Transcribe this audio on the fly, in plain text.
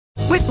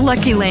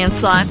Lucky Land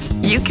Slots,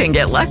 you can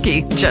get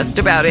lucky just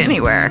about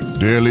anywhere.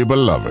 Dearly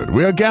beloved,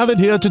 we are gathered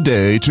here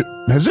today to...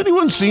 Has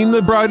anyone seen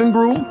the bride and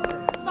groom?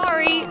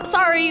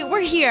 Sorry, we're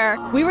here.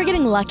 We were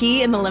getting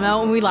lucky in the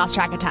limo and we lost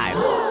track of time.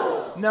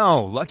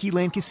 No, Lucky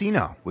Land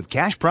Casino, with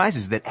cash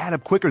prizes that add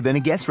up quicker than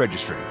a guest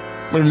registry.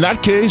 In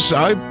that case,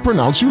 I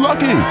pronounce you lucky.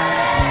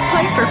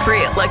 Play for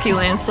free at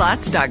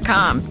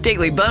LuckyLandSlots.com.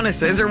 Daily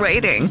bonuses are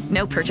waiting.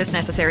 No purchase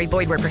necessary.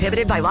 Void where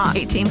prohibited by law.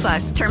 18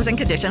 plus. Terms and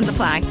conditions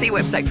apply. See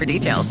website for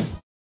details.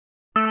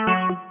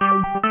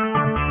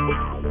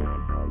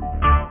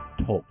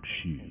 Talk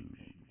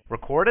shoes.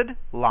 Recorded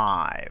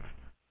live.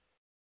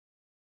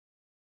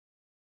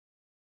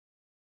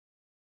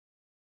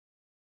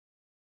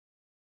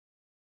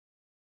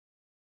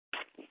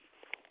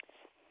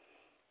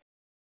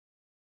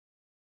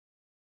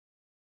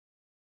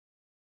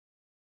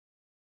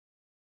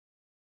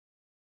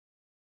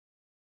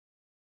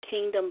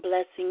 Kingdom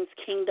blessings,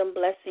 kingdom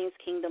blessings,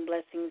 kingdom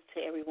blessings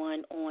to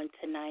everyone on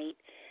tonight.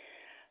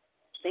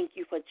 Thank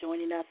you for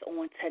joining us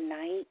on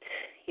tonight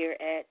here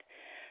at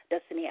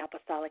Destiny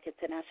Apostolic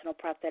International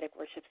Prophetic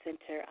Worship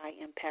Center. I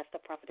am Pastor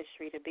Prophetess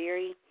Shareta,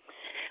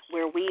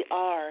 where we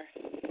are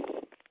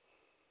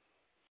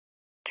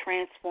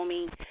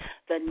transforming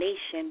the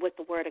nation with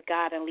the Word of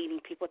God and leading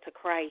people to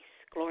Christ.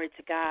 Glory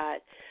to God.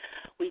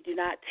 We do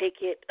not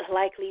take it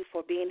lightly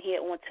for being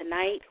here on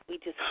tonight. We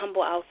just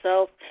humble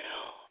ourselves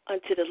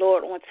unto the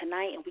Lord on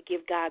tonight, and we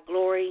give God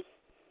glory,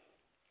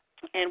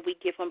 and we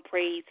give Him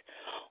praise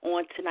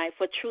on tonight.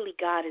 For truly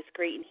God is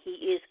great, and He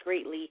is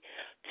greatly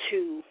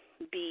to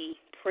be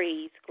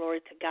praised. Glory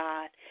to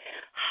God.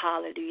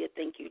 Hallelujah.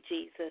 Thank you,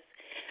 Jesus.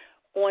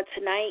 On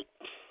tonight,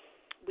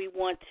 we're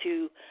going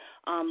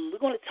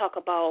to talk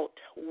about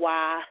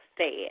why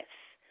fast.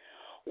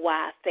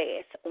 Why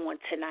fast on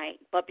tonight.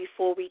 But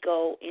before we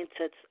go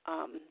into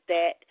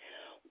that,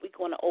 we're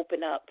going to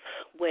open up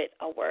with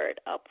a word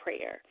of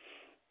prayer.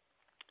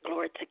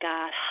 Glory to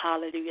God.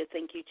 Hallelujah.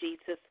 Thank you,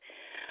 Jesus.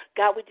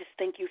 God, we just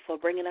thank you for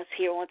bringing us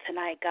here on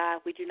tonight, God.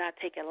 We do not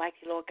take it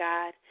lightly, Lord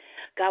God.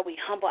 God, we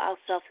humble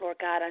ourselves, Lord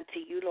God, unto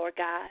you, Lord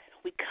God.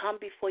 We come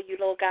before you,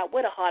 Lord God,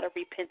 with a heart of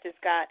repentance,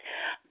 God,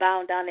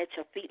 bowing down at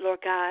your feet, Lord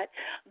God.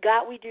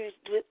 God, we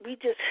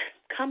just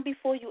come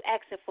before you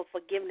asking for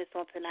forgiveness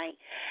on tonight.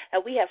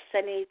 And we have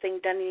said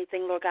anything, done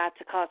anything, Lord God,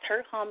 to cause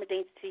hurt, harm, and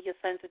danger to your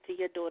sons and to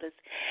your daughters.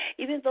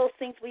 Even those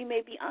things we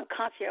may be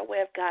unconscious or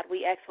aware of, God,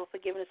 we ask for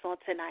forgiveness on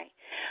tonight.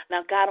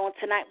 Now, God, on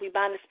tonight, we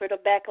bind the spirit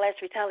of backlash,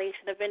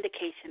 retaliation, and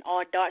vindication,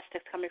 all darts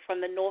that's coming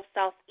from the north,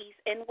 south, east,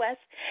 and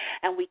west,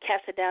 and we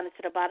cast it down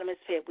into the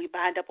bottomless pit. We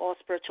bind up all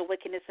spiritual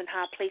wickedness in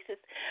high places,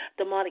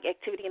 demonic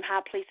activity in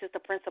high places, the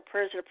prince of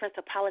Persia, the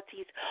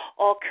principalities,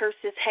 all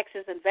curses,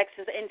 hexes, and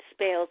vexes, and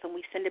spells, and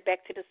we send it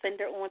back to the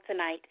sender on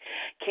tonight.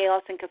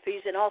 Chaos and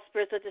confusion, all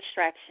spirits of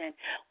distraction,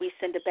 we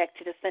send it back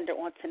to the sender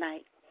on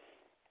tonight.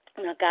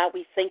 Now, God,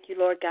 we thank you,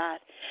 Lord God,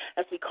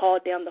 as we call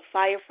down the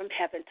fire from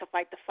heaven to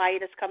fight the fire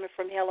that's coming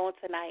from hell on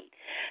tonight.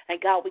 And,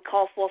 God, we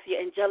call forth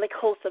your angelic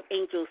host of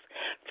angels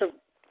to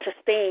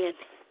stand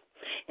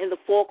in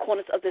the four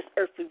corners of this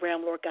earthly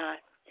realm, Lord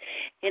God,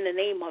 in the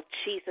name of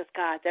Jesus,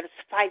 God, that is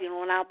fighting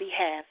on our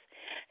behalf.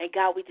 And,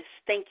 God, we just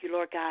thank you,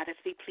 Lord God, as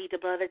we plead the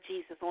blood of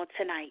Jesus on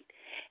tonight.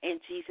 In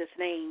Jesus'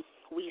 name,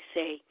 we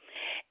say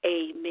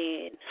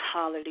amen.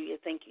 Hallelujah.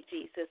 Thank you,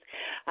 Jesus.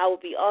 I will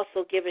be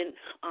also giving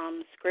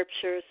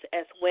scriptures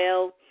as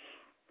well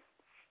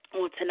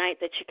on tonight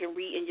that you can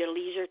read in your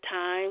leisure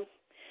time.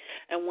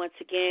 And once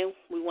again,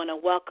 we want to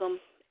welcome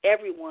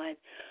everyone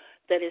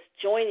that is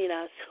joining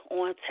us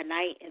on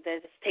tonight and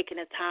that is taking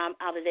the time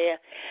out of their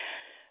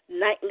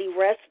nightly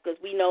rest, because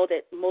we know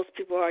that most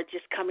people are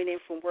just coming in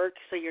from work,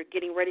 so you're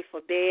getting ready for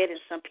bed,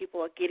 and some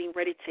people are getting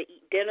ready to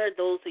eat dinner.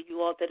 Those of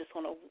you all that is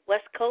on the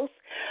West Coast,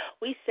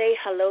 we say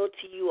hello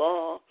to you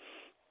all.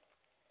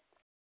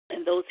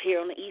 And those here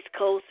on the East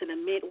Coast and the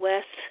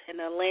Midwest and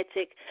the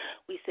Atlantic,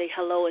 we say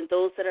hello. And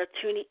those that are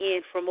tuning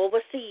in from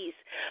overseas,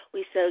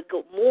 we say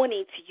good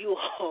morning to you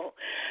all.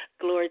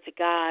 Glory to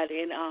God.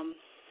 And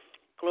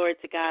glory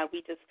to God.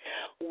 We just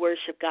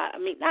worship God. I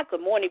mean, not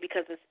good morning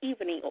because it's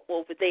evening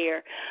over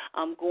there,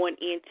 going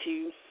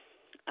into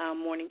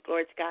morning.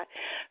 Glory to God.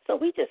 So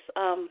we just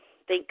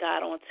thank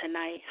God on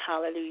tonight.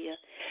 Hallelujah.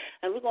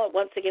 And we're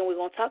going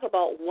to talk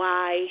about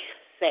why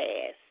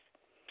fast.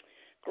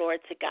 Glory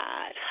to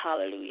God.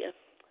 Hallelujah.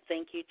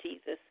 Thank you,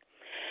 Jesus.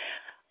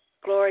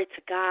 Glory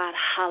to God.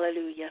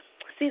 Hallelujah.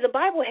 See, the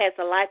Bible has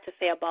a lot to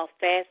say about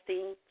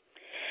fasting.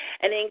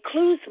 And it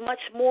includes much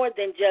more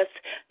than just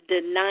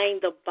denying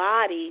the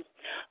body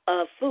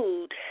of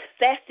food.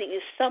 Fasting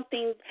is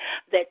something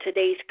that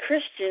today's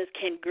Christians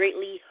can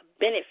greatly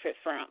benefit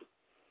from.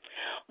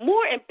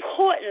 More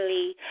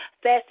importantly,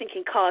 fasting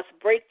can cause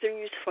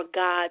breakthroughs for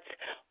God's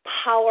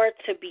power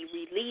to be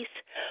released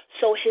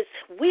so His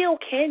will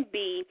can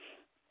be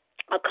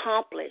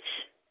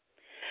accomplished.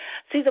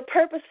 See, the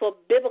purpose for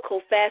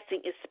biblical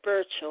fasting is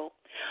spiritual,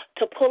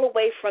 to pull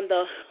away from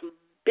the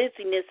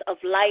busyness of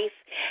life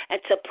and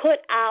to put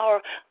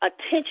our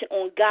attention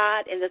on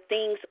God and the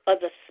things of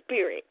the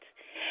Spirit.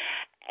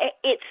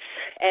 It's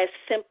as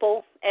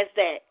simple as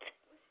that.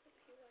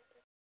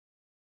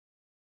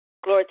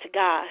 Glory to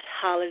God.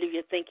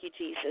 Hallelujah. Thank you,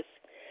 Jesus.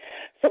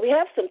 So we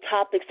have some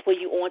topics for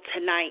you on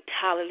tonight.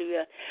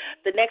 Hallelujah.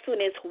 The next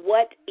one is,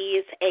 what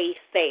is a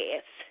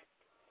fast?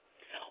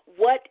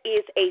 What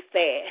is a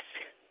fast?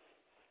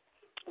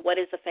 What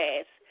is a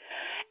fast?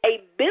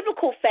 A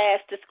biblical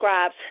fast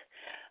describes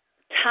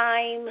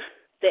time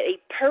that a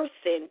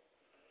person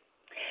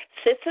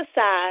sets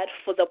aside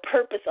for the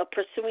purpose of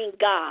pursuing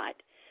God,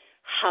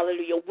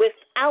 hallelujah,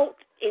 without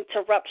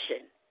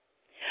interruption.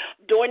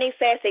 During a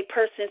fast, a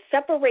person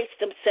separates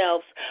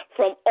themselves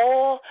from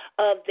all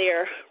of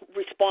their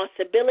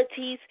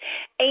responsibilities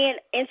and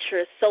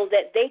interests so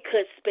that they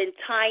could spend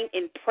time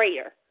in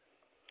prayer.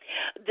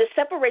 The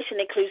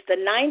separation includes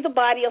denying the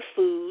body of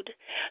food.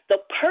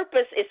 The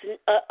purpose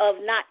of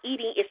not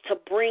eating is to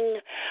bring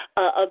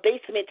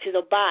abasement to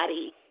the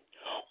body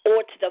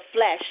or to the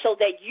flesh so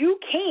that you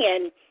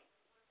can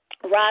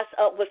rise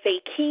up with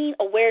a keen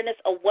awareness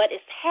of what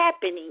is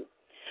happening,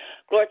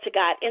 glory to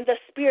God, in the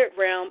spirit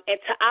realm, and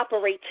to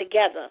operate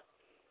together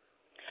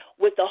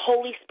with the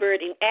Holy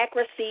Spirit in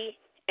accuracy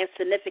and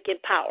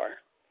significant power.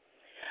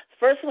 The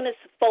first one is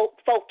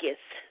focus.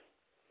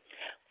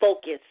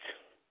 Focus.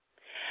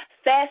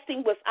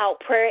 Fasting without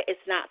prayer is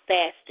not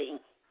fasting.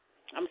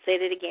 I'm going to say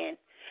that again.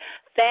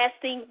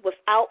 Fasting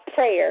without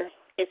prayer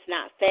is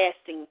not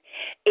fasting.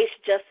 It's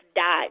just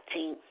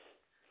dieting.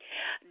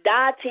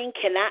 Dieting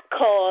cannot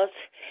cause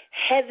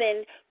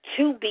heaven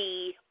to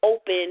be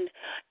open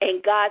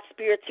and God's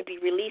Spirit to be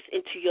released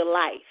into your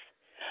life.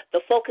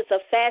 The focus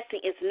of fasting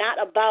is not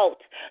about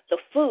the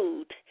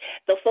food.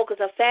 The focus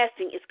of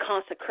fasting is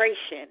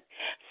consecration,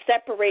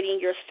 separating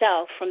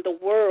yourself from the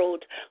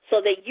world so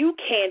that you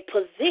can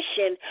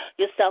position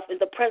yourself in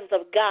the presence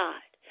of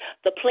God,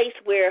 the place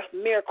where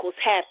miracles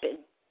happen.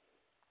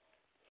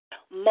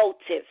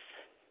 Motive.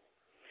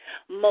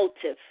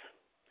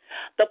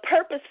 The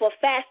purpose for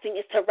fasting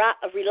is to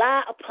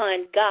rely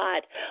upon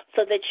God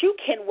so that you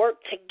can work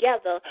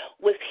together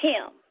with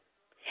Him.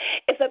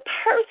 If a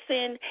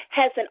person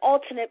has an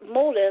alternate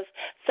motive,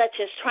 such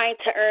as trying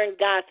to earn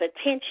God's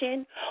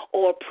attention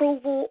or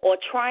approval or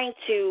trying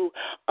to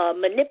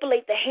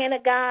manipulate the hand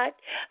of God,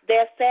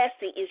 their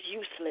fasting is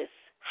useless.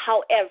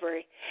 However,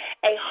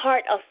 a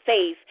heart of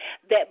faith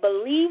that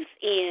believes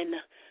in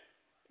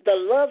the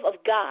love of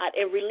God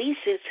and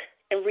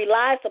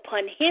relies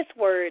upon His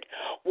word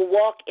will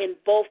walk in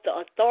both the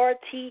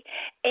authority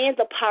and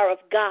the power of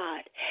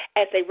God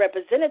as a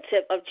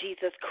representative of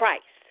Jesus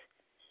Christ.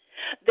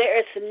 There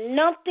is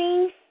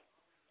nothing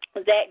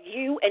that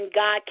you and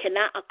God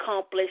cannot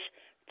accomplish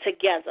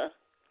together.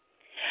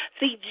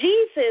 See,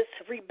 Jesus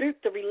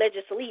rebuked the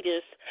religious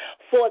leaders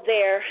for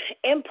their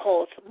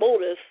impulse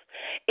motive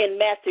in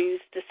Matthew,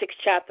 the 6th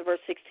chapter, verse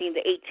 16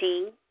 to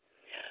 18.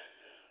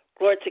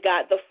 Glory to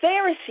God. The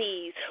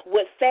Pharisees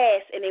would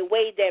fast in a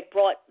way that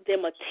brought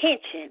them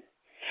attention.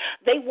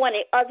 They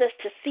wanted others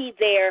to see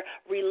their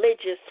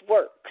religious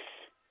works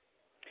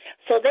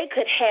so they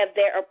could have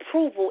their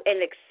approval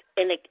and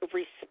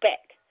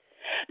respect.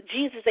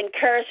 Jesus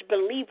encouraged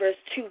believers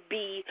to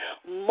be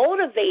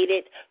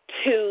motivated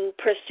to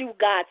pursue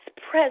God's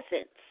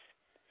presence.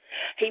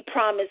 He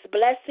promised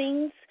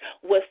blessings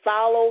would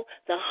follow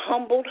the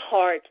humbled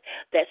heart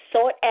that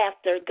sought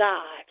after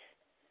God.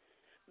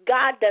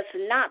 God does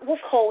not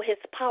withhold His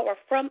power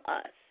from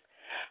us.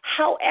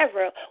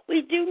 However,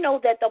 we do know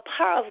that the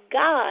power of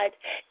God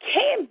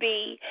can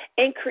be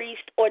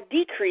increased or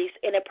decreased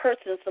in a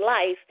person's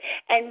life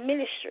and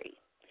ministry.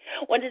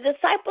 When the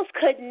disciples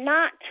could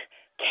not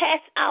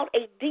cast out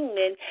a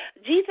demon,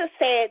 Jesus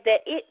said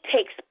that it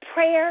takes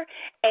prayer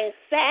and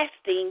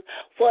fasting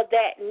for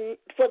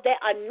that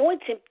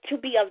anointing to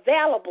be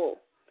available.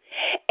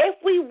 If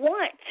we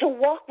want to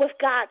walk with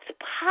God's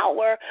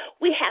power,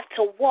 we have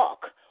to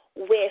walk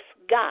with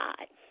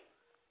God.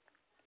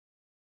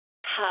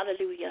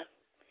 Hallelujah.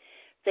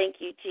 Thank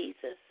you,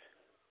 Jesus.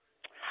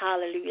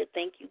 Hallelujah.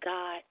 Thank you,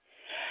 God.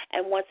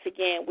 And once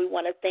again, we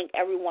want to thank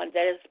everyone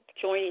that is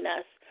joining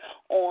us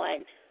on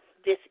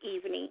this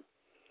evening.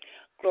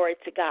 Glory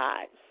to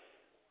God.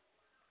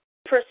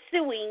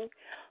 Pursuing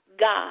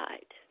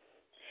God.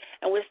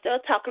 And we're still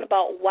talking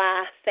about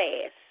why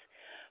fast.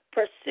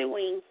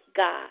 Pursuing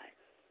God.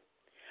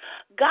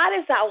 God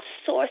is our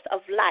source of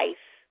life.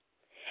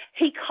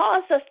 He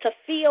calls us to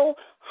feel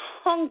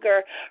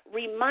hunger,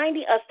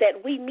 reminding us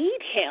that we need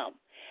Him.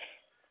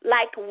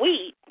 Like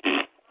we,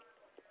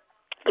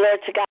 glory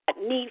to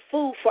God, need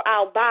food for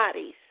our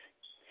bodies.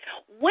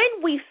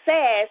 When we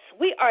fast,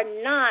 we are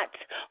not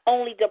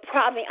only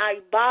depriving our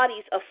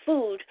bodies of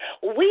food,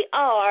 we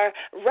are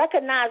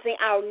recognizing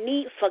our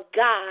need for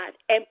God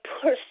and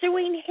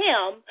pursuing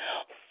Him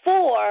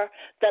for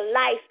the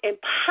life and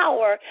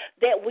power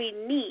that we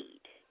need.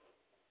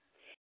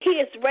 He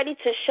is ready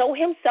to show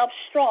Himself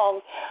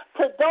strong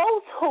to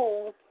those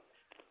who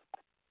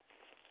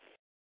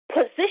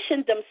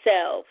position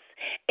themselves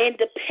in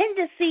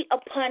dependency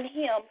upon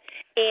Him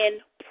in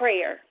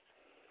prayer.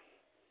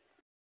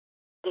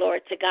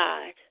 Glory to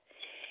God.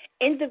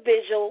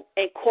 Individual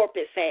and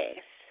corporate fast.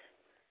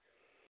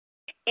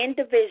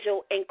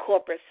 individual and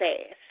corporate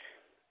fast.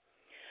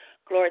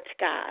 Glory to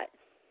God.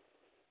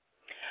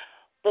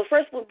 But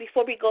first,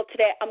 before we go to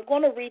that, I'm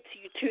going to read to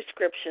you two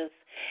scriptures.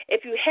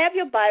 If you have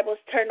your Bibles,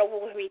 turn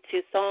over with me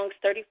to Songs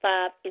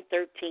 35 and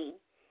 13.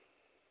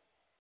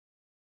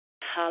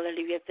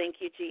 Hallelujah. Thank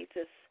you,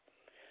 Jesus.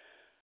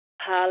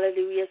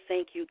 Hallelujah.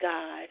 Thank you,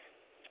 God.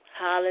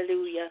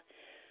 Hallelujah.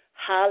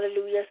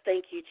 Hallelujah.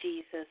 Thank you,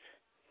 Jesus.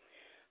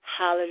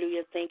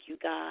 Hallelujah. Thank you,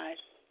 God.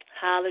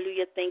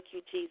 Hallelujah. Thank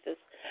you, Jesus.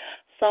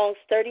 Songs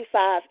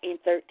 35 and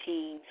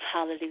 13.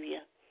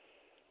 Hallelujah.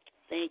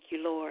 Thank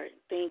you, Lord.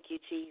 Thank you,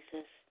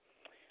 Jesus.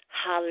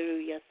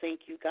 Hallelujah.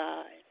 Thank you,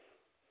 God.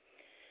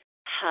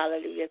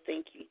 Hallelujah.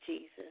 Thank you,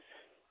 Jesus.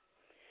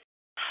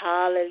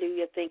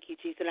 Hallelujah. Thank you,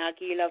 Jesus. And I'll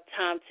give you enough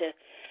time to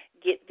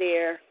get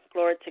there.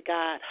 Glory to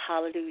God.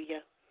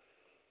 Hallelujah.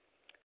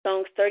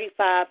 Songs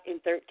 35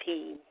 and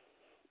 13.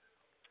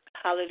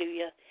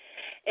 Hallelujah.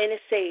 And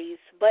it says,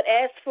 "But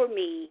as for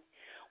me,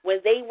 when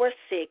they were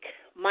sick,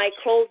 my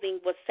clothing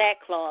was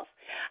sackcloth.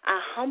 I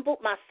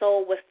humbled my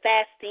soul with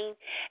fasting,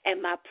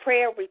 and my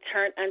prayer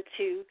returned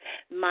unto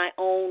my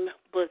own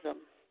bosom."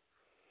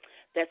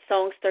 That's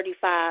Songs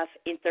 35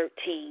 and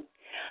 13.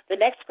 The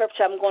next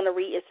scripture I'm going to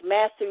read is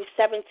Matthew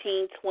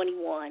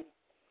 17:21.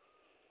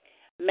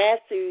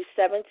 Matthew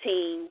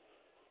 17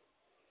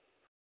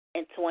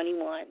 and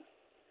 21.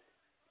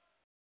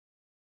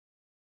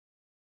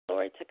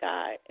 Glory to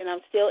God. And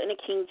I'm still in the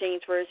King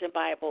James Version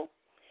Bible.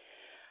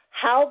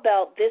 "How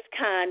about this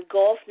kind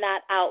goeth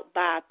not out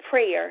by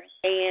prayer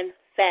and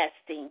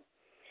fasting?"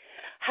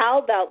 How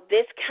about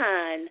this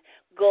kind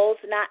goes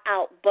not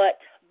out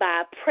but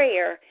by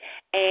prayer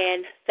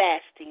and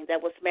fasting?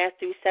 That was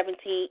Matthew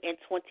 17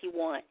 and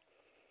 21.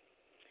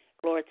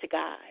 Glory to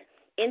God.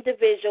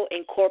 Individual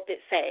and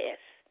corporate fast.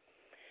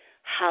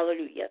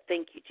 Hallelujah.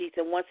 Thank you, Jesus.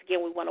 And once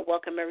again, we want to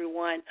welcome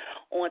everyone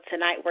on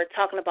tonight. We're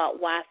talking about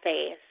why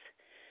fast.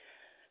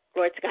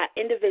 Glory to God.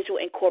 Individual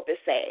and corporate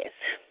fast.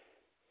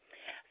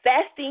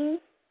 Fasting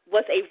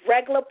was a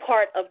regular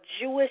part of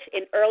Jewish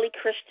and early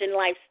Christian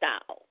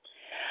lifestyle.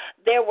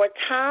 There were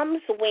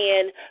times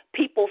when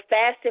people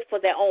fasted for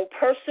their own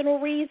personal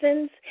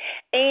reasons,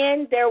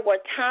 and there were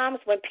times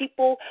when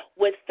people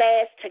would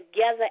fast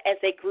together as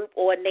a group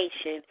or a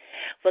nation.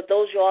 For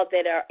those of y'all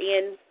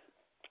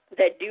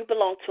that do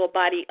belong to a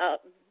body,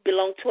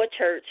 belong to a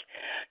church,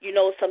 you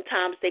know,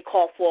 sometimes they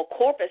call for a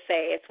corporate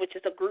fast, which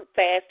is a group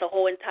fast. The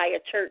whole entire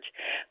church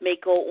may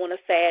go on a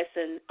fast,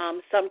 and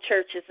some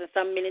churches and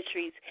some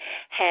ministries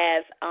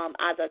have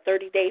either a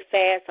 30-day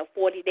fast, a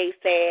 40-day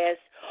fast,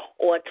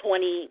 or a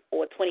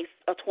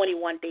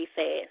 21-day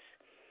fast.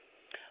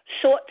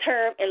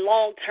 Short-term and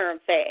long-term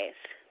fast.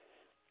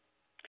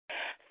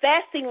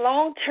 Fasting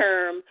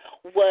long-term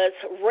was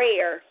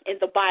rare in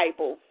the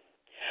Bible.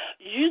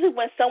 Usually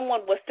when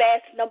someone would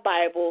fast in the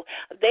Bible,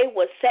 they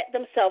would set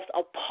themselves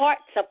apart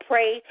to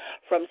pray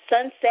from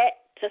sunset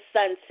to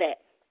sunset.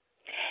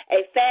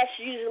 A fast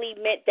usually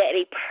meant that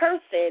a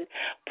person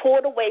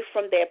pulled away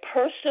from their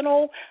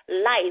personal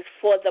life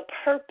for the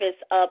purpose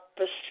of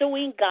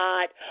pursuing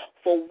God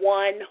for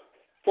one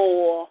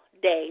full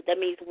day. That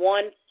means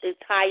one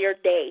entire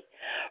day.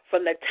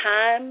 From the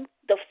time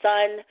the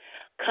sun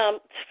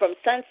comes from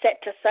sunset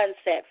to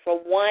sunset for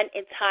one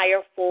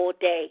entire full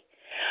day.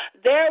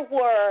 There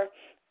were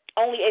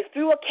only a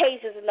few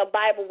occasions in the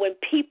Bible when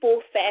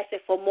people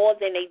fasted for more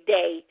than a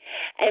day.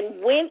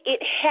 And when it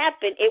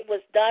happened, it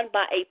was done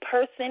by a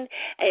person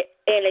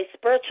in a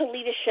spiritual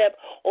leadership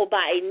or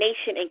by a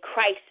nation in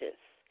crisis.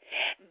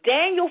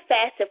 Daniel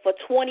fasted for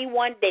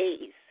 21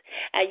 days.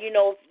 And,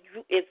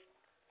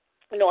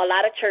 a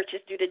lot of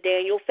churches do the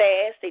Daniel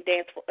fast. They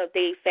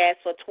fast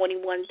for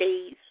 21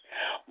 days.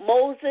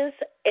 Moses,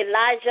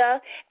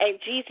 Elijah, and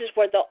Jesus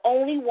were the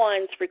only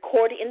ones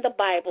recorded in the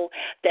Bible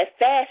that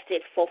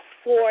fasted for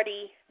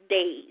 40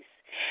 days.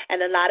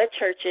 And a lot of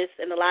churches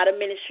and a lot of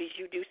ministries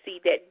you do see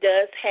that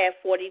does have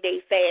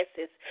 40-day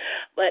fasts.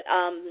 But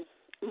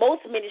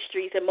most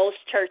ministries and most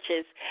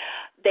churches,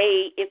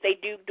 if they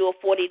do a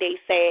 40-day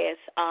fast,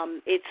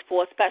 it's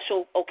for a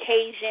special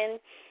occasion,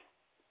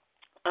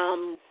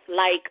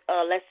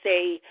 let's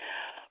say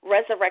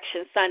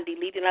Resurrection Sunday,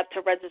 leading up to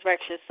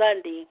Resurrection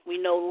Sunday. We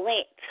know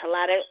Lent. A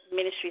lot of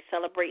ministries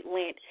celebrate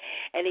Lent,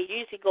 and they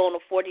usually go on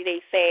a 40-day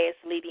fast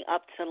leading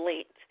up to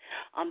Lent.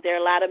 There are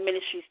a lot of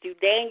ministries do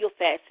Daniel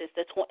fasts,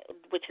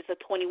 which is a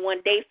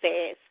 21-day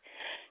fast.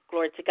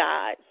 Glory to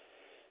God.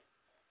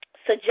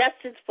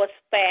 Suggestions for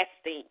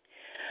fasting.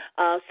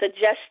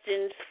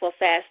 Suggestions for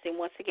fasting.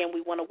 Once again,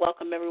 we want to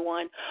welcome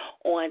everyone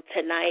on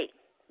tonight.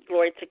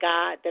 Glory to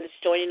God that is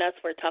joining us.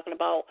 We're talking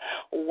about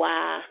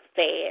why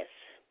fast.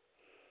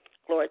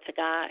 Glory to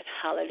God.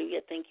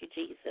 Hallelujah. Thank you,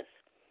 Jesus.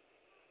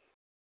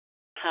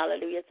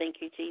 Hallelujah. Thank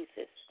you,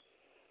 Jesus.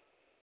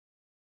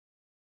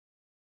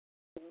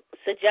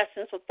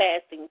 Suggestions for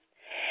fasting.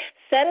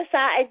 Set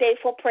aside a day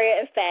for prayer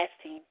and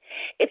fasting.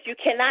 If you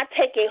cannot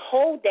take a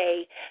whole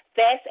day,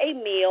 fast a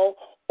meal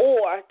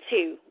or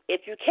two.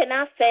 If you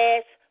cannot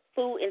fast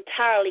food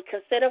entirely,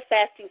 consider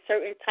fasting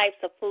certain types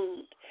of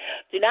food.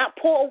 Do not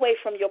pull away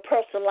from your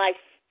personal life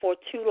for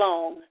too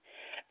long.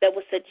 There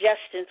were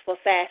suggestions for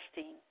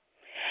fasting.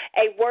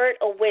 A word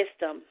of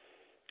wisdom.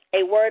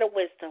 A word of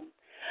wisdom.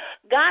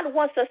 God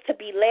wants us to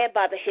be led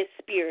by His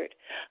Spirit.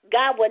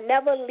 God will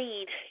never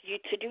lead you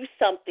to do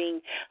something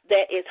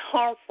that is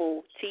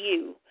harmful to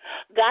you.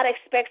 God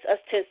expects us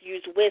to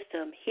use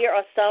wisdom. Here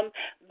are some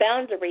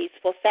boundaries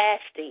for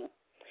fasting.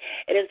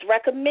 It is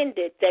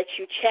recommended that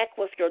you check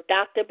with your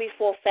doctor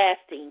before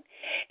fasting.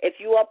 If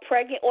you are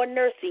pregnant or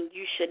nursing,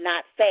 you should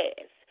not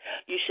fast.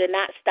 You should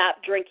not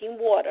stop drinking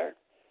water.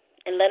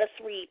 And let us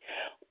read.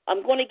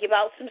 I'm going to give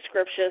out some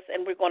scriptures,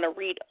 and we're going to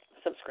read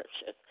some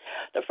scriptures.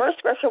 The first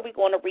scripture we're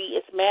going to read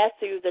is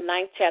Matthew, the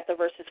 9th chapter,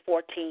 verses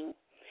 14.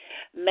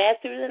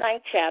 Matthew, the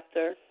 9th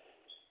chapter,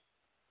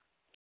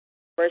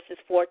 verses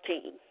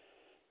 14.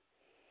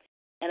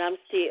 And I'm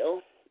still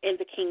in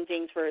the King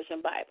James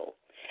Version Bible.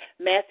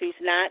 Matthew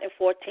 9 and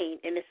 14,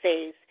 and it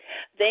says,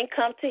 Then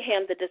come to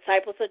him the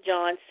disciples of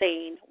John,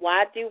 saying,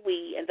 Why do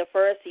we and the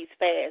Pharisees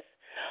fast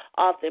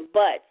often,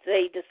 but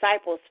the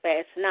disciples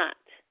fast not?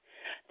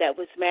 That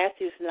was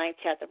Matthew 9th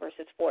chapter,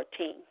 verses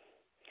 14.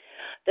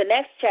 The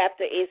next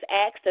chapter is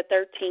Acts, the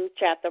 13th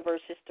chapter,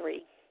 verses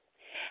 3.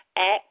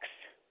 Acts,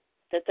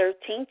 the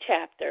 13th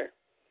chapter,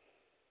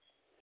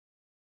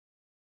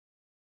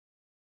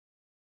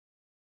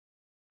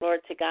 glory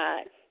to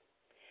God.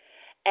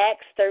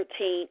 Acts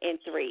 13 and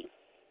 3.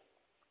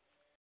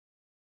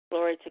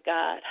 Glory to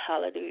God.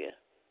 Hallelujah.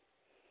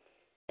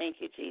 Thank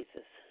you,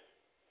 Jesus.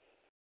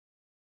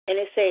 And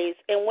it says,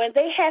 And when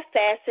they had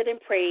fasted and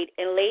prayed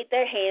and laid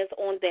their hands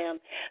on them,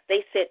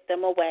 they sent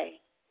them away.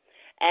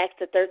 Acts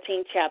the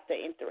 13th chapter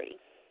and 3.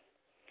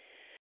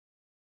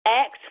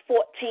 Acts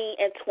 14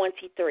 and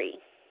 23.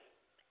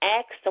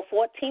 Acts the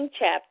 14th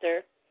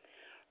chapter,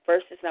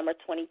 verses number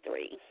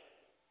 23.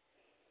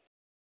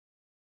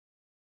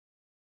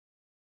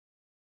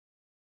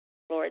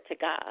 Glory to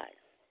God.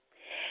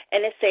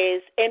 And it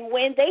says, And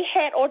when they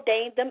had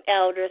ordained them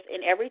elders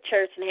in every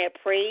church and had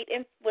prayed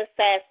with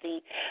fasting,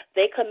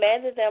 they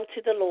commended them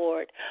to the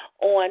Lord,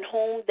 on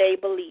whom they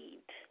believed.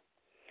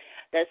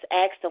 That's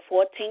Acts the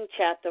 14th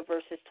chapter,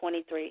 verses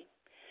 23.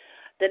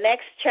 The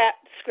next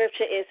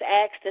scripture is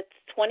Acts the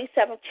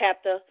 27th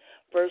chapter,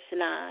 verse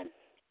 9.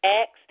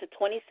 Acts the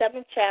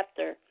 27th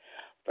chapter,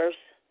 verse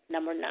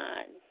number 9.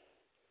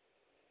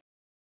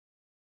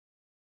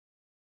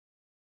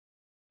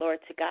 Glory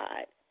to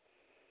God.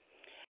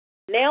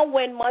 Now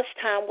when much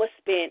time was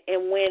spent,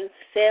 and when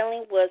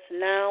sailing was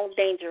now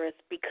dangerous,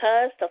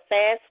 because the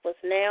fast was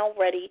now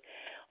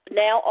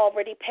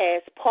already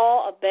past,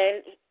 Paul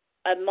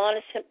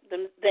admonished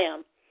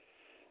them.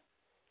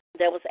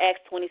 That was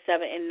Acts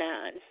 27 and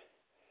 9.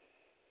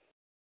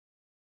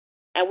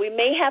 And we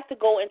may have to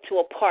go into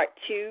a part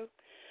 2.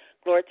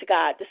 Glory to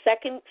God.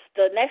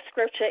 The next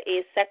scripture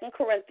is 2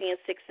 Corinthians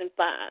 6 and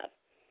 5.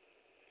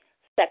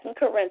 2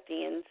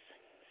 Corinthians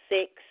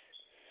 6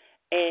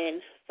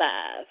 and 5.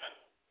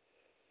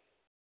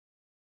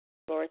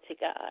 Glory to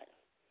God.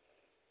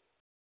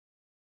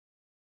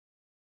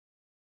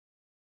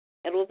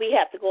 And when we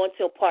have to go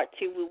into a part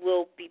 2, we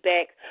will be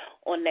back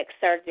on next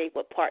Saturday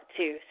with part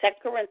 2. 2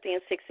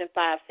 Corinthians 6 and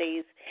 5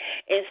 says,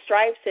 In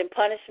stripes and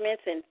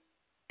punishments and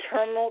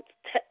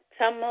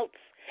tumults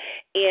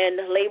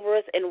and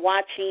laborers and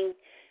watchings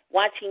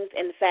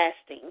and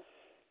fasting.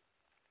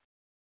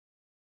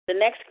 The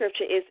next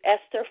scripture is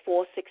Esther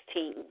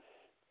 4:16.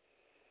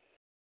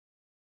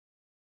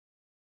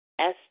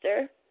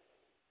 Esther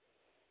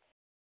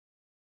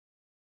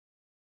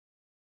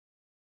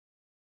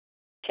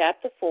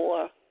chapter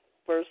 4,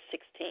 verse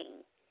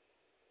 16.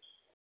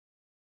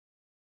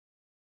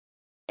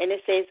 And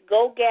it says,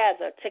 Go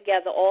gather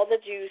together all the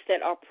Jews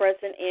that are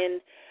present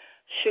in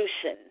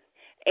Shushan,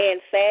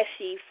 and fast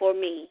ye for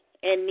me,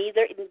 and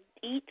neither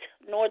eat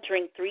nor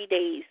drink 3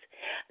 days,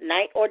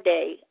 night or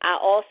day. I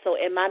also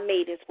and my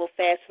maidens will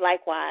fast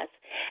likewise,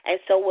 and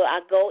so will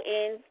I go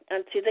in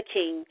unto the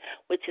king,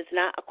 which is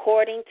not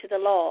according to the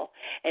law.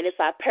 And if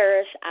I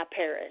perish, I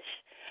perish.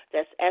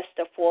 That's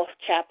Esther 4th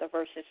chapter,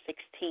 verses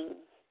 16.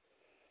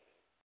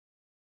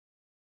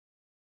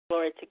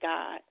 Glory to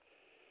God.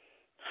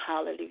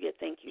 Hallelujah.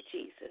 Thank you,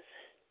 Jesus.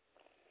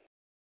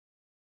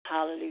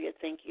 Hallelujah.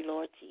 Thank you,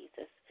 Lord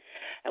Jesus.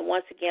 And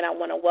once again, I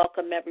want to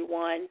welcome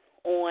everyone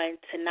on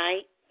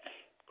tonight.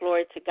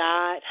 Glory to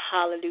God.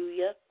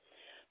 Hallelujah.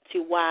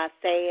 To Why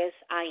Fast.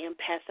 I am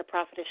Pastor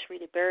Prophetess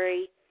Shareta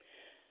Berry.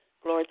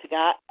 Glory to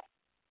God.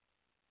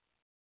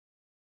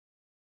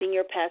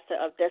 Senior Pastor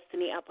of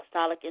Destiny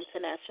Apostolic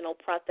International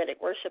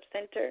Prophetic Worship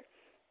Center.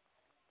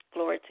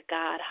 Glory to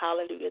God.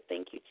 Hallelujah.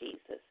 Thank you,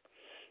 Jesus.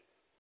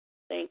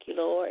 Thank you,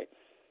 Lord.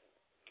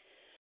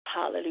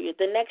 Hallelujah.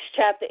 The next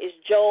chapter is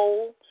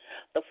Joel,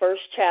 the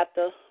first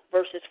chapter,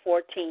 verses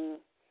 14.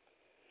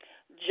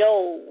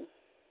 Joel,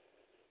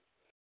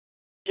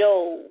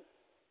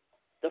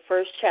 the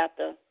first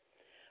chapter,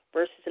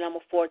 verses number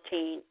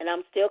 14. And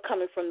I'm still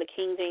coming from the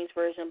King James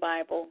Version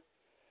Bible.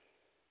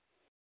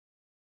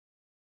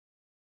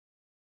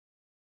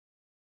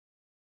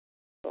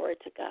 Glory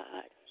to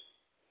God.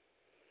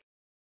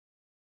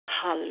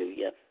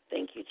 Hallelujah.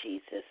 Thank you,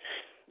 Jesus.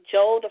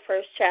 Joel, the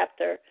first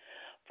chapter,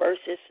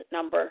 verses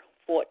number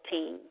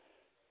 14.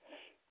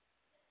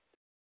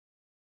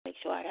 Make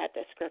sure I got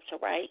that scripture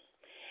right.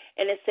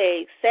 And it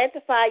says,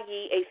 sanctify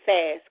ye a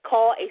fast,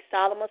 call a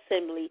solemn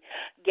assembly,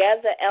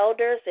 gather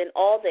elders and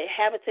all the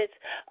inhabitants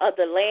of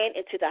the land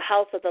into the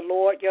house of the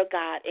Lord your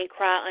God, and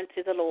cry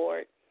unto the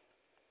Lord.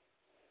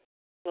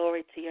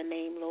 Glory to your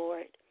name,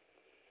 Lord.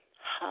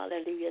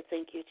 Hallelujah.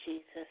 Thank you,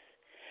 Jesus.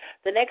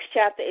 The next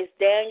chapter is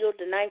Daniel,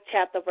 the 9th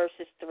chapter,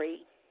 verses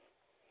 3.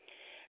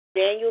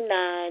 Daniel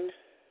 9,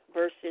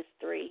 verses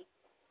 3.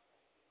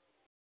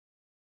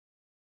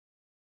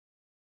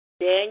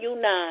 Daniel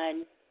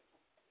 9,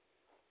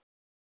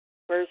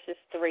 verses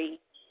 3.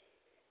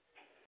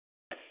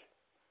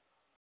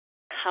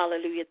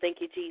 Hallelujah. Thank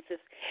you, Jesus.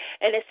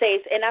 And it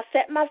says, and I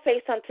set my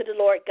face unto the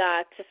Lord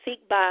God to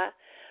seek by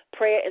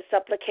prayer and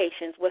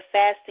supplications with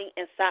fasting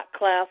and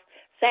sackcloth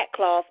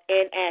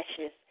and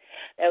ashes.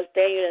 That was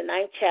Daniel, the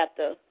 9th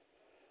chapter,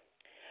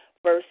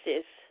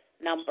 verses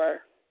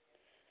number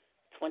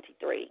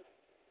 23.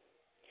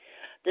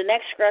 The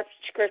next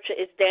scripture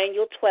is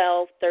Daniel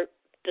 12, the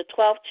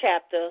 12th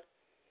chapter.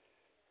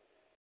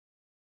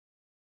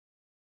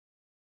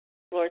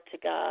 Glory to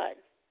God.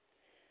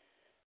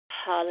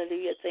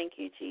 Hallelujah. Thank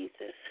you,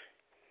 Jesus.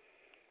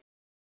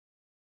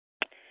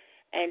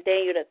 And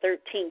Daniel, the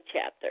 13th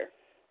chapter.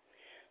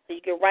 So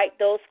you can write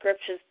those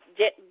scriptures.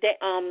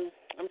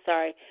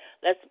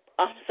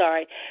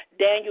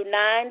 Daniel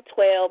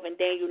 9:12 and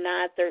Daniel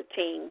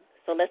 9:13.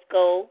 So let's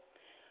go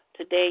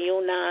to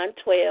Daniel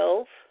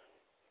 9:12.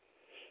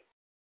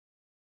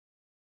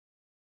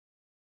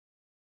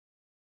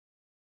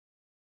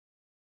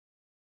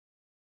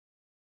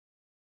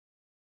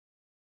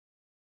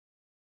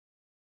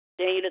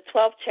 Daniel, the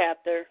 12th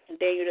chapter, and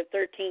Daniel, the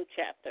 13th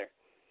chapter.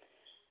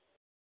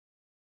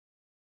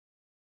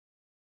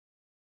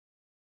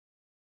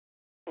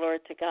 Glory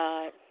to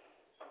God.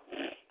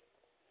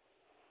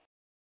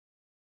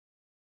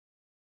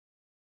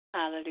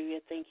 Hallelujah.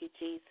 Thank you,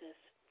 Jesus.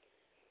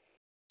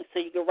 So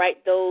you can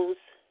write those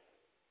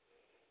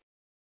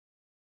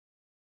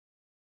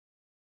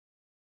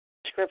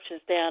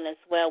scriptures down as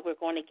well. We're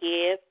going to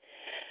give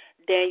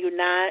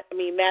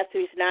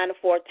Matthew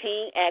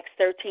 9:14, Acts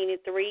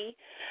 13:3,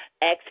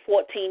 Acts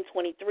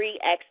 14:23,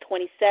 Acts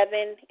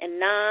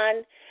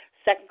 27:9,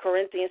 2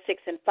 Corinthians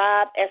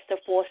 6:5, Esther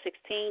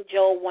 4:16,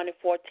 Joel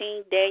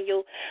 1:14,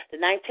 Daniel the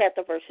 9th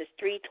chapter verses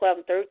 3, 12,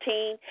 and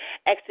 13,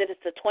 Exodus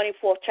the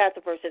 24th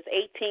chapter verses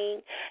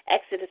 18,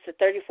 Exodus the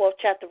 34th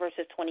chapter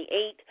verses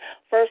 28,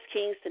 1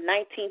 Kings the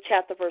 19th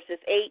chapter verses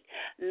 8,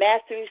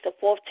 Matthew the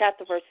 4th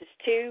chapter verses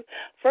 2,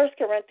 1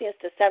 Corinthians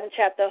the 7th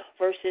chapter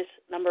verses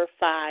number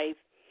 5.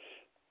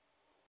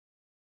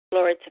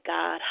 Glory to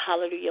God.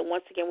 Hallelujah.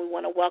 Once again, we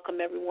want to welcome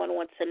everyone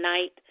on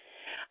tonight.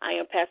 I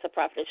am Pastor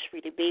Prophetess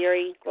Shareta.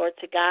 Glory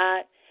to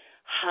God.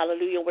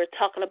 Hallelujah. We're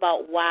talking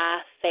about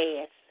why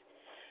fast.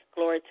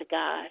 Glory to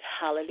God.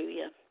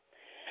 Hallelujah.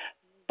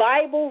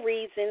 Bible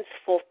reasons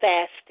for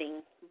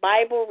fasting.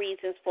 Bible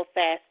reasons for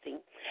fasting.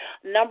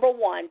 Number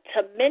one,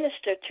 to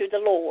minister to the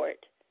Lord.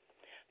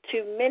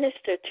 To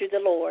minister to the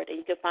Lord. And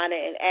you can find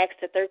it in Acts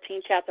the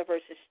 13th chapter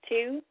verses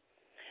 2.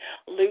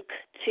 Luke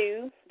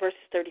 2, verses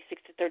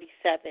 36 to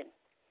 37.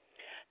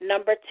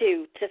 Number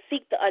two, to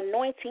seek the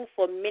anointing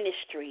for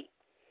ministry.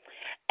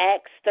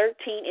 Acts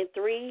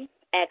 13:3,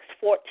 Acts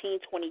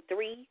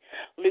 14:23,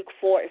 Luke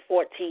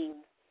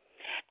 4:14.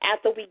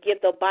 After we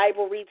give the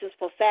Bible reasons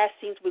for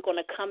fastings, we're going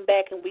to come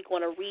back and we're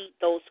going to read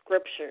those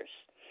scriptures.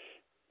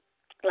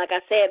 Like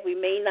I said, we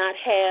may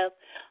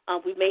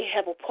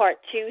have a part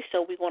 2,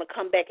 so we're going to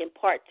come back in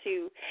part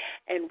 2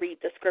 and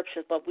read the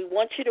scriptures. But we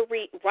want you to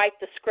write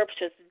the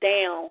scriptures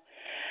down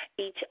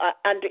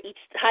under each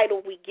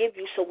title we give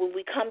you, so when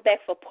we come back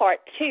for part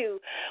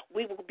 2,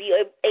 we will be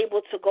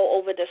able to go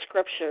over the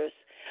scriptures.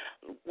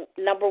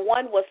 Number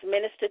one was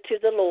minister to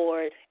the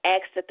Lord,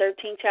 Acts the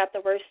 13th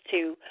chapter verse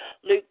 2,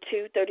 Luke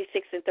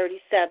 2:36 and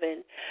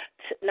 37.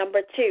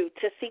 Number two,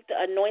 to seek the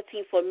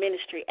anointing for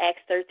ministry,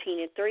 Acts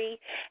 13:3,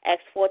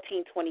 Acts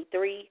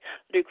 14:23,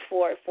 Luke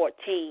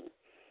 4:14.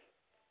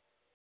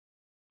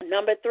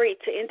 Number three,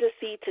 to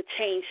intercede to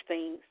change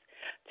things.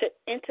 To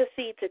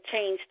intercede to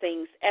change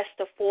things,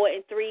 Esther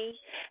 4:3,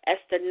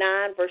 Esther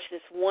 9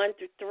 verses 1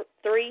 through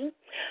 3,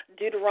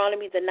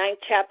 Deuteronomy the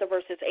 9th chapter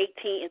verses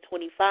 18 and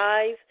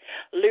 25,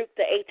 Luke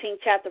the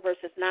 18th chapter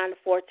verses 9 to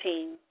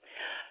 14.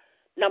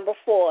 Number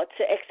four,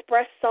 to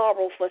express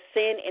sorrow for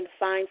sin and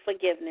find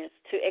forgiveness.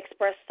 To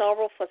express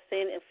sorrow for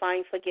sin and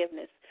find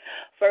forgiveness.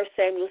 1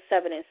 Samuel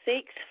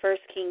 7:6, 1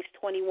 Kings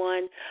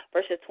 21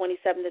 verses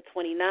 27 to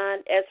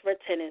 29, Ezra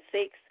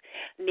 10:6.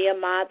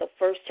 Nehemiah, the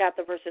 1st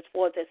chapter, verses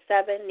 4 to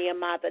 7.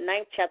 Nehemiah, the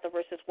 9th chapter,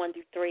 verses 1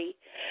 through 3.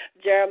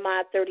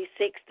 Jeremiah, the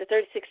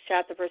 36th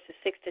chapter, verses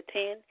 6 to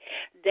 10.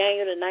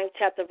 Daniel, the 9th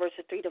chapter,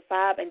 verses 3 to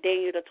 5. And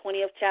Daniel, the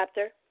 20th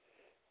chapter,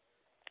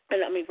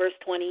 verse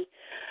 20.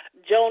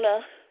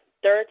 Jonah,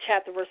 3rd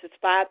chapter, verses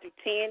 5 through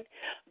 10.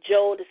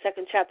 Joel, the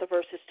 2nd chapter,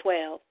 verses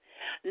 12.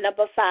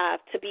 Number 5,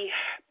 to be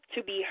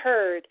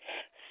heard,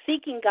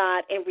 seeking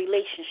God in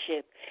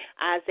relationship.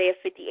 Isaiah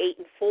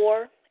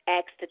 58:4.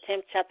 Acts the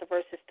 10th chapter,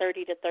 verses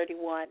 30 to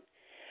 31.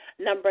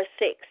 Number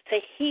 6, to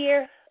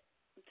hear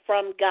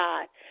from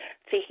God.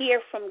 To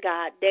hear from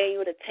God,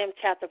 Daniel the 10th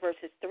chapter,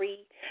 verses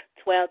 3,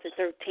 12 to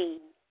 13.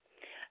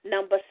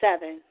 Number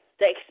 7,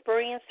 to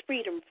experience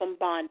freedom from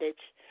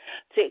bondage.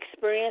 To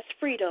experience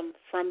freedom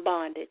from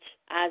bondage.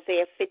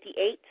 Isaiah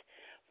 58,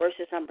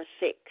 verses number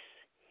 6.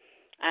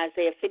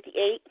 Isaiah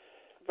 58,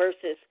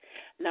 verses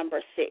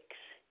number 6.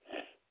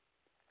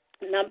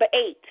 Number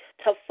 8,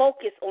 to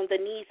focus on the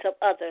needs of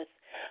others.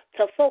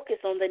 To focus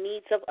on the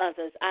needs of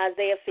others.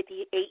 Isaiah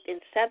 58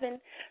 and 7,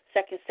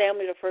 2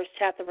 Samuel, the 1st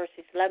chapter,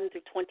 verses 11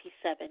 through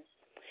 27.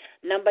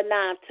 Number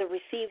 9, to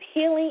receive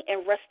healing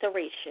and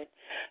restoration.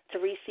 To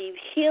receive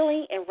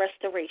healing and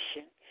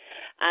restoration.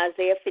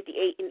 Isaiah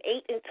 58 and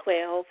 8 and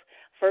 12,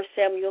 1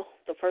 Samuel,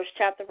 the 1st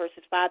chapter,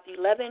 verses 5 through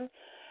 11,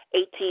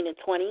 18 and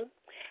 20.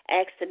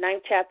 Acts the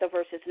 9th chapter,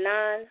 verses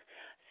 9,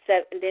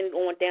 7, and then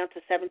going down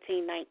to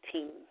 17,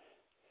 19.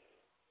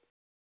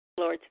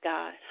 Glory to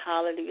God.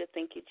 Hallelujah.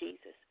 Thank you,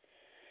 Jesus.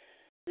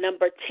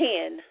 Number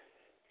 10,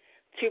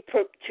 to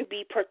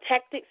be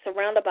protected,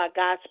 surrounded by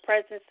God's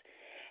presence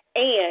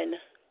and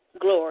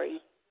glory.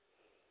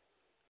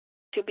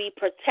 To be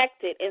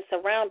protected and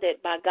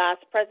surrounded by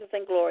God's presence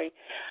and glory.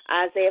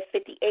 Isaiah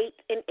 58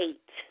 and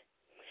 8.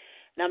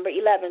 Number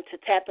 11, to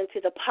tap into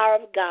the power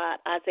of God.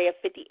 Isaiah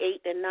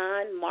 58 and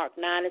 9, Mark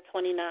 9 and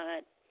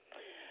 29.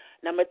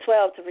 Number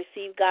 12, to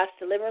receive God's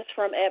deliverance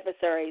from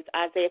adversaries.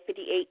 Isaiah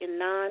 58 and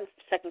 9,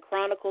 2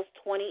 Chronicles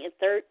 20 and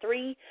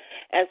 3,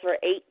 Ezra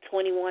 8,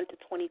 21 to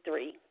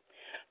 23.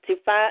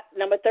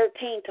 Number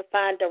 13, to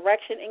find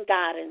direction and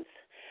guidance.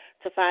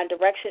 To find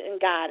direction and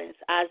guidance.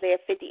 Isaiah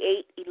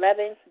 58,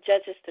 11,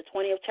 Judges the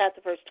 20th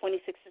chapter, verse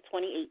 26 to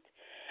 28.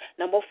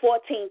 Number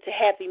 14, to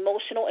have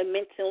emotional and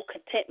mental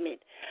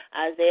contentment.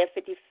 Isaiah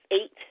 58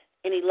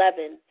 and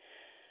 11.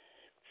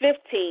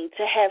 15,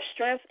 to have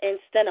strength and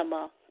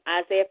stamina.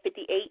 Isaiah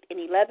 58 and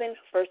 11,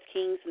 1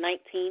 Kings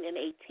 19 and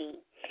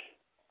 18.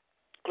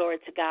 Glory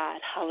to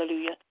God.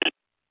 Hallelujah.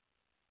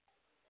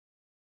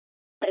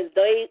 And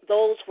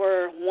those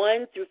were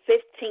 1 through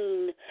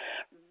 15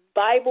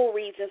 Bible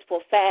reasons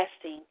for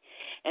fasting.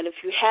 And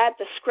if you have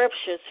the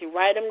scriptures, you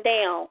write them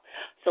down.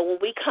 So when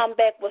we come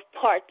back with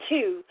part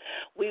 2,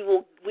 we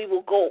will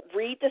go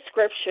read the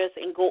scriptures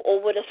and go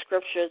over the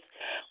scriptures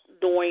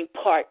during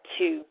part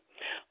 2.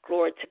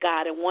 Glory to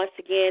God. And once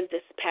again,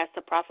 this is Pastor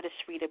Prophetess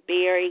Shareta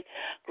Berry.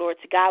 Glory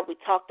to God. We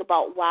talked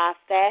about why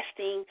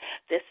fasting.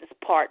 This is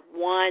part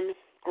 1.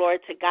 Glory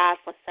to God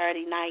for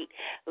Saturday night,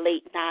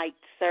 late night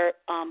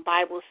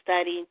Bible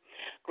study.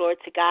 Glory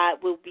to God.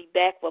 We'll be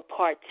back with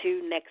part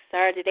 2 next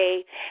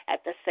Saturday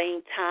at the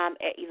same time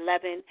at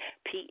 11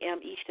 p.m.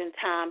 Eastern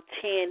Time,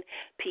 10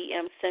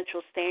 p.m.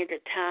 Central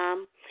Standard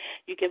Time.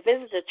 You can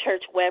visit the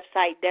church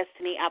website,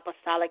 Destiny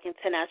Apostolic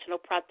International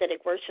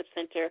Prophetic Worship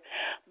Center,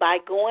 by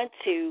going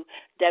to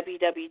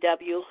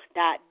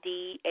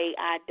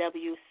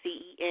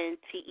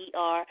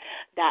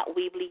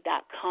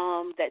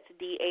www.daiwcenter.weebly.com. That's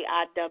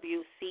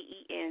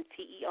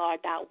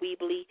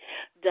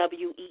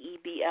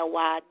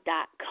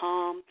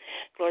daiwcenter.weebly.com.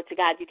 Glory to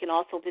God. You can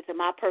also visit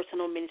my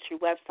personal ministry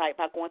website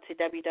by going to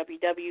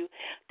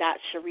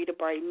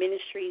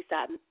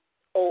www.SharetaBerryMinistries.org.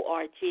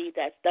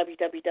 That's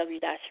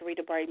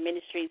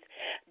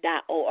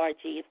www.SharetaBerryMinistries.org.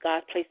 If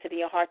God's placed it in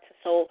your heart to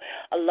sow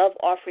a love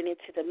offering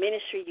into the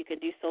ministry, you can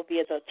do so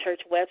via the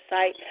church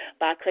website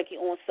by clicking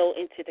on Sow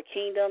into the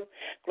Kingdom.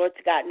 Glory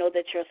to God. Know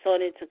that you're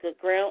sowing into good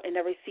ground, and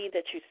every seed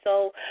that you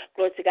sow,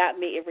 glory to God,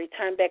 may it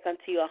return back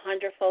unto you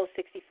 100-fold,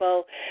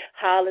 60-fold.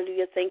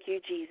 Hallelujah. Thank you,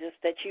 Jesus,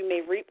 that you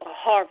may reap a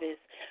harvest.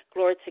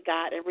 Glory to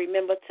God. And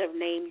remember to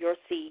name your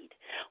seed.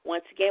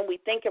 Once again, we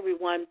thank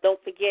everyone.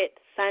 Don't forget,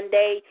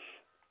 Sunday,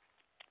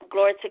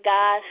 glory to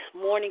God,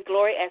 morning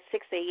glory at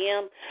 6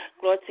 a.m.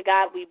 Glory to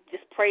God. We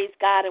just praise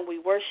God and we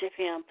worship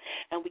him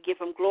and we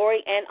give him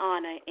glory and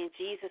honor. In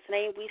Jesus'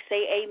 name we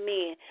say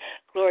amen.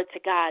 Glory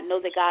to God.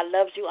 Know that God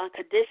loves you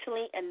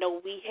unconditionally, and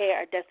know we here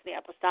at Destiny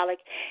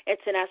Apostolic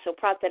International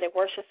Prophetic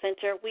Worship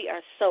Center, we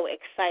are so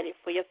excited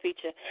for your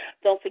future.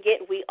 Don't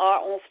forget, we are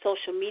on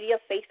social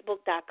media,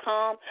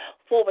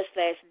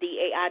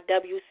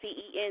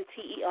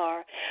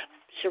 facebook.com/DAIWCENTER.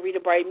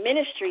 Shareta Berry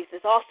Ministries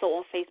is also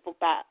on Facebook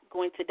by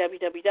going to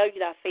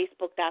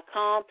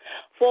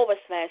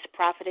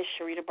www.facebook.com/Prophetess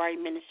Shareta Berry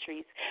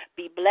Ministries.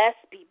 Be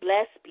blessed, be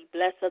blessed, be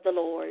blessed of the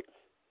Lord.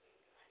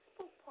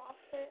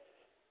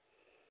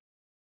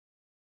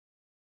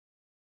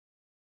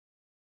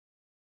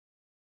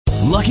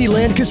 Lucky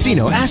Land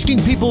Casino,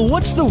 asking people,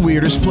 what's the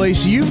weirdest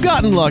place you've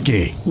gotten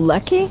lucky?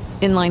 Lucky?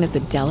 In line at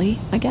the deli,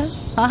 I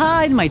guess?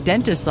 Aha, in my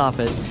dentist's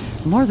office.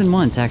 More than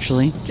once,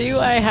 actually. Do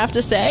I have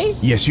to say?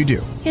 Yes, you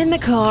do. In the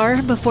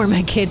car before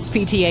my kids'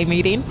 PTA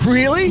meeting.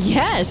 Really?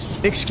 Yes.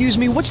 Excuse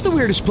me, what's the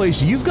weirdest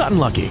place you've gotten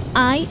lucky?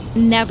 I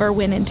never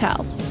win and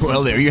tell.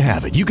 Well, there you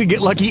have it. You can get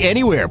lucky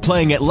anywhere,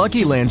 playing at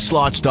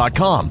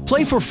LuckyLandSlots.com.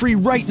 Play for free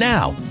right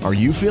now. Are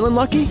you feeling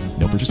lucky?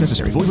 No purchase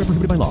necessary. Void where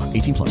prohibited by law.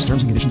 18+.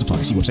 Terms and conditions apply.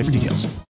 See website for details.